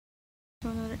To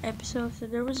another episode. So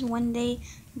there was one day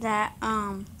that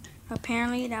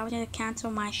apparently that I was gonna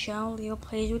cancel my show, Leo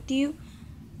Plays With You,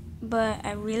 but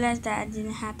I realized that I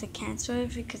didn't have to cancel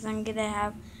it because I'm gonna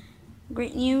have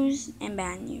great news and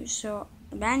bad news. So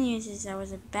the bad news is I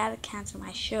was about to cancel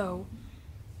my show,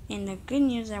 and the good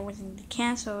news I wasn't gonna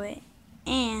cancel it,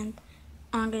 and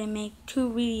I'm gonna make two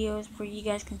videos where you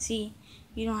guys can see.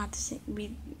 You don't have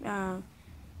to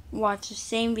watch the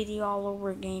same video all over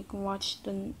again. You can watch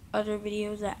the other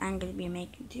videos that I'm gonna be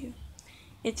making too.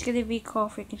 It's gonna be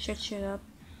called freaking shut up.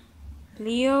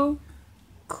 Leo,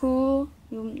 cool,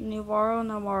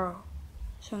 Navarro.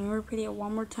 So I'm gonna repeat it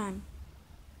one more time.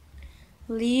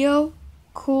 Leo,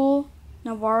 cool,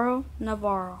 Navarro.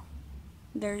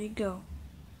 There you go.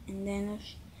 And then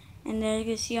you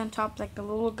can see on top like a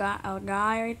little guy,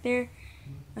 right there,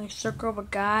 a circle of a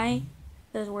guy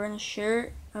that's wearing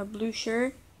a blue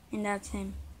shirt, and that's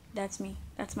him. That's me.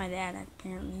 That's my dad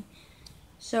apparently.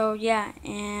 So yeah,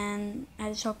 and I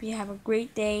just hope you have a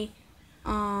great day,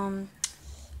 and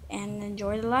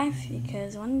enjoy the life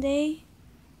because one day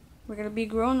we're gonna be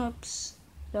grown ups.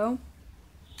 So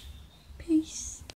peace.